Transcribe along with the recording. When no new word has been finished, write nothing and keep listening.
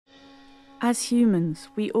As humans,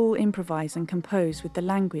 we all improvise and compose with the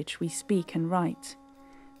language we speak and write.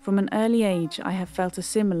 From an early age, I have felt a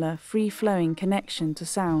similar, free-flowing connection to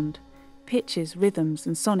sound, pitches, rhythms,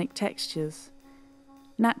 and sonic textures.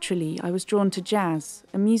 Naturally, I was drawn to jazz,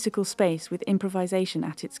 a musical space with improvisation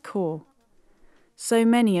at its core. So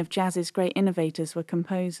many of jazz's great innovators were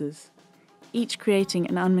composers, each creating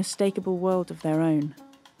an unmistakable world of their own.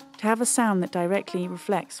 To have a sound that directly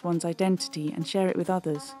reflects one's identity and share it with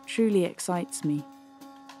others truly excites me.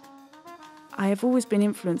 I have always been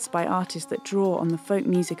influenced by artists that draw on the folk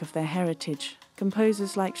music of their heritage,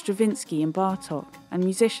 composers like Stravinsky and Bartók, and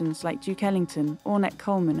musicians like Duke Ellington, Ornette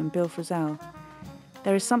Coleman and Bill Frisell.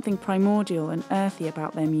 There is something primordial and earthy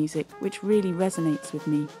about their music which really resonates with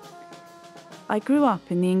me. I grew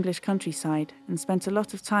up in the English countryside and spent a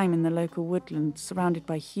lot of time in the local woodlands surrounded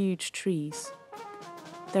by huge trees.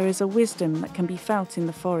 There is a wisdom that can be felt in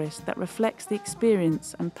the forest that reflects the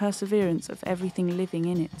experience and perseverance of everything living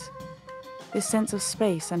in it. This sense of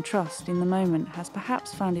space and trust in the moment has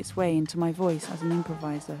perhaps found its way into my voice as an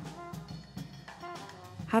improviser.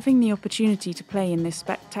 Having the opportunity to play in this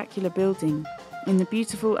spectacular building, in the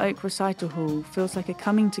beautiful oak recital hall, feels like a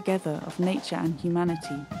coming together of nature and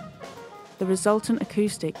humanity. The resultant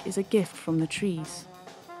acoustic is a gift from the trees.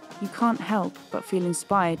 You can't help but feel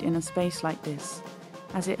inspired in a space like this,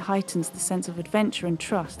 as it heightens the sense of adventure and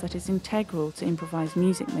trust that is integral to improvised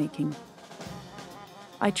music making.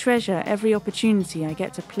 I treasure every opportunity I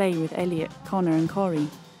get to play with Elliot, Connor and Corey,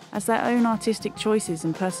 as their own artistic choices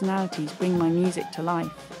and personalities bring my music to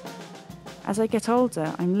life. As I get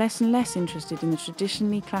older, I'm less and less interested in the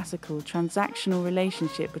traditionally classical transactional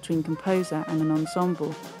relationship between composer and an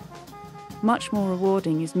ensemble. Much more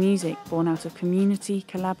rewarding is music born out of community,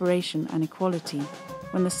 collaboration and equality,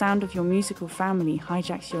 when the sound of your musical family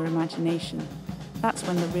hijacks your imagination. That's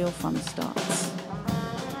when the real fun starts.